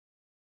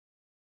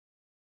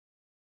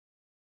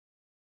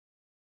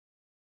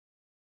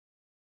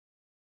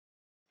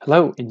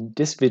Hello, in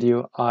this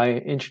video I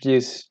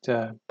introduce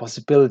the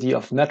possibility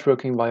of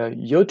networking via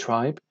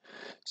Yotribe.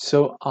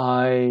 So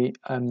I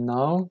am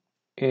now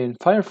in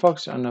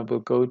Firefox and I will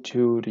go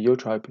to the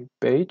Yotribe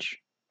page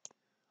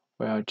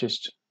where I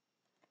just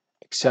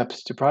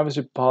accept the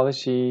privacy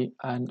policy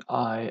and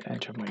I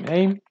enter my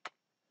name,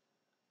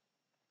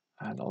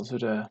 and also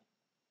the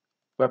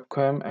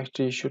webcam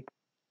actually should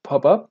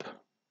pop up.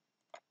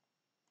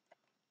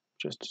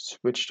 Just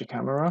switch the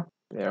camera.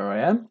 There I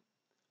am.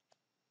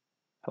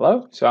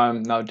 Hello, so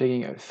I'm now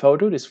taking a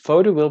photo. This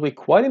photo will be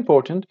quite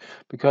important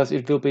because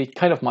it will be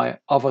kind of my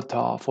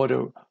avatar for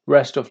the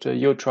rest of the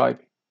Yotribe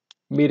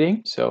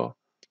meeting. So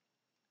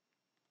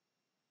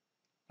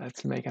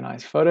let's make a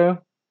nice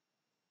photo.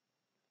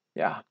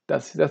 Yeah,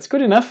 that's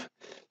good enough.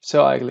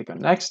 So I click on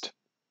next.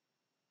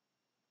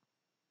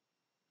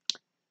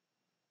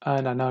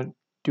 And I now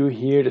do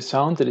hear the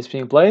sound that is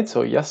being played.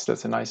 So yes,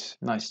 that's a nice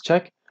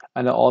check.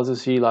 And I also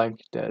see like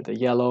the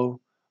yellow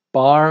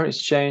bar is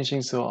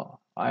changing, so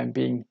I'm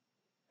being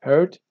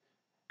heard.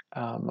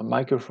 My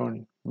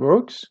microphone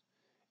works.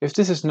 If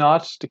this is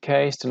not the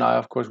case, then I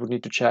of course would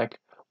need to check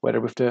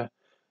whether with the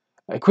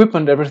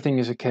equipment everything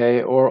is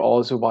okay, or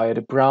also via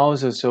the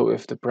browser. So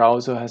if the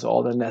browser has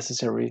all the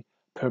necessary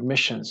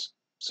permissions.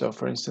 So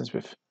for instance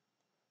with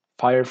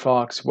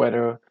Firefox,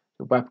 whether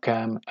the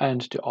webcam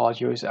and the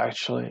audio is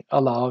actually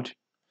allowed.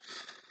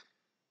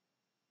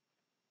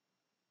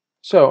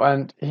 So,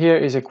 and here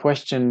is a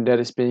question that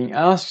is being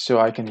asked. So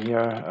I can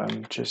here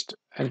just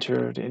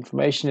enter the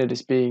information that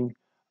is being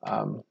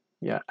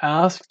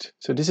asked.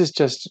 So this is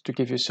just to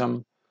give you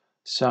some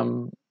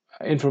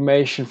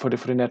information for the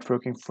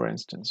networking, for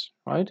instance,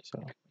 right? So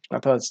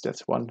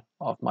that's one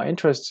of my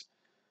interests.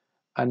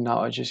 And now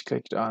I just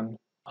clicked on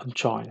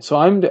join. So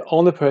I'm the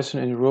only person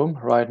in the room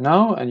right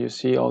now, and you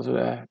see also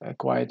a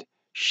quite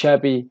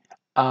shabby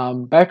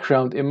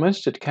background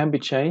image that can be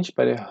changed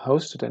by the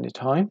host at any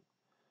time.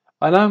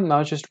 And I'm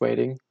now just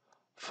waiting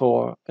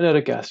for another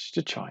guest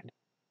to join.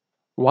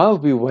 While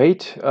we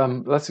wait,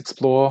 let's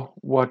explore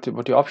what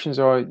the options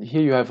are.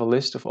 Here you have a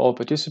list of all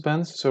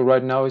participants. So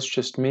right now it's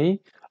just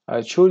me.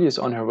 Julie is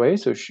on her way,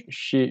 so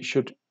she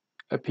should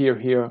appear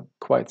here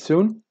quite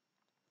soon.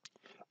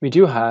 We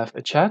do have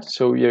a chat,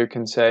 so you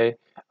can say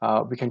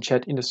we can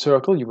chat in the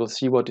circle. You will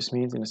see what this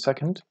means in a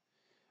second.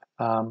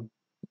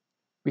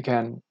 We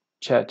can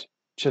chat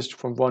just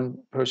from one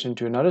person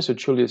to another. So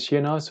Julie is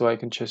here now, so I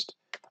can just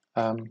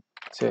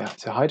say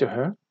hi to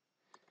her.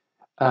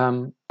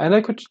 And I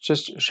could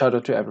just shout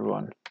out to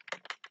everyone.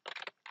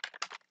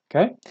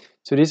 Okay,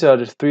 so these are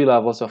the three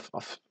levels of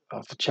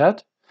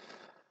chat.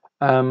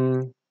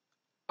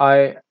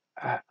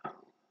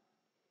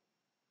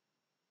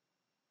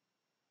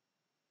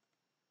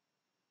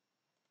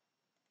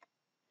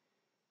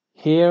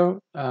 Here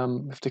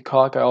with the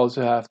calc, I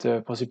also have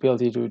the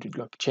possibility to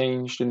like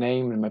change the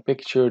name and my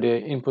picture, the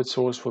input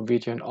source for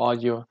video and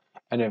audio,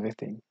 and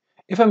everything.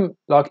 If I'm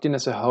logged in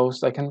as a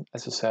host, I can,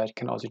 as I said,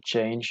 can also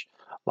change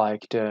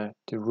like the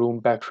room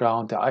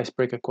background, the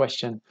icebreaker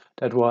question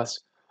that was,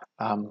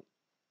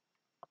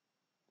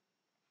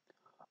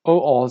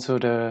 also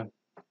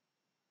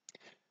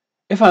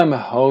if I'm a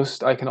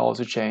host, I can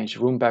also change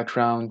room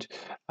background.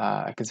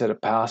 I can set a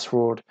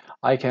password.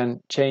 I can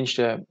change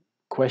the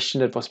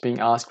question that was being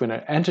asked when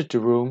I entered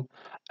the room,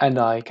 and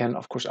I can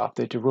of course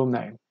update the room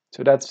name.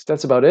 So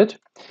that's about it.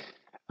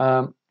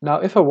 Now,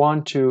 if I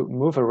want to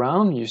move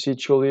around, you see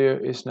Julia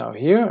is now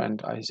here,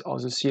 and I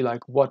also see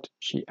like what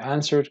she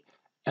answered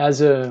as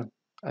the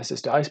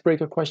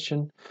icebreaker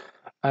question.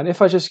 And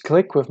if I just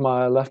click with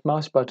my left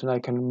mouse button, I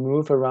can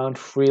move around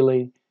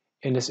freely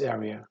in this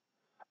area.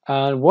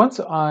 And once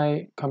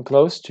I come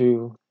close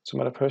to some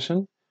other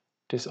person,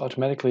 this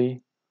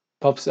automatically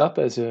pops up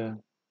as a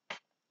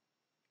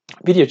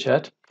video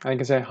chat. I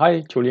can say,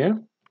 "Hi, Julia."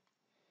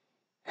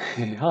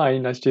 Hi,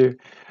 nice to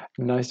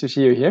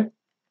see you here.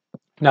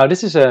 Now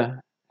this is a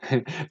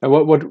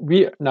what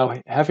we now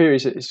have here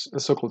is a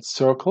so-called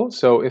circle.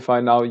 So if I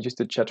now use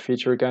the chat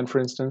feature again, for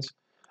instance,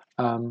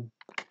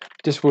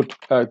 this would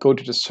go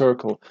to the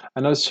circle,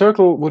 and a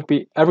circle would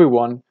be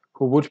everyone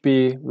who would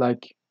be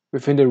like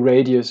within the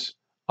radius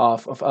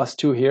of us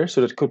two here.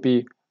 So that could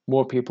be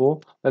more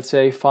people, let's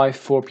say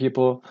 4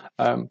 people.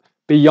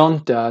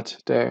 Beyond that,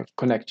 the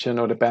connection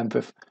or the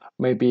bandwidth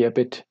may be a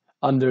bit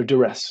under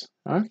duress.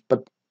 Right?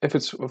 But if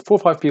it's 4 or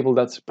 5 people,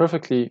 that's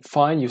perfectly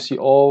fine. You see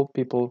all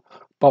people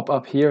pop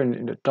up here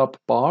in the top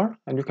bar,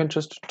 and you can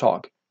just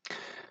talk.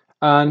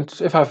 And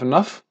if I have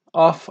enough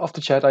of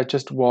the chat, I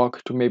just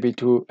walk to maybe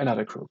to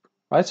another group.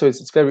 Right? So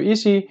it's very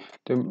easy.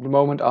 The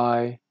moment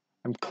I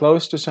am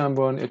close to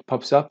someone, it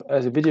pops up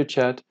as a video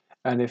chat,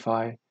 and if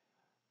I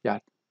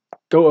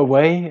go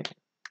away,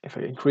 if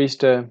I increase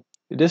the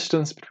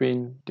distance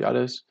between the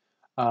others,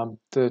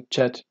 the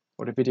chat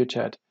or the video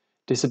chat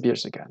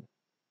disappears again.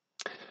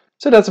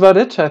 So that's about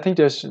it. I think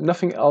there's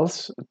nothing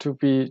else to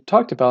be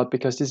talked about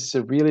because this is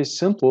a really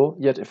simple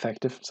yet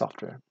effective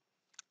software.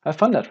 Have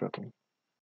fun networking.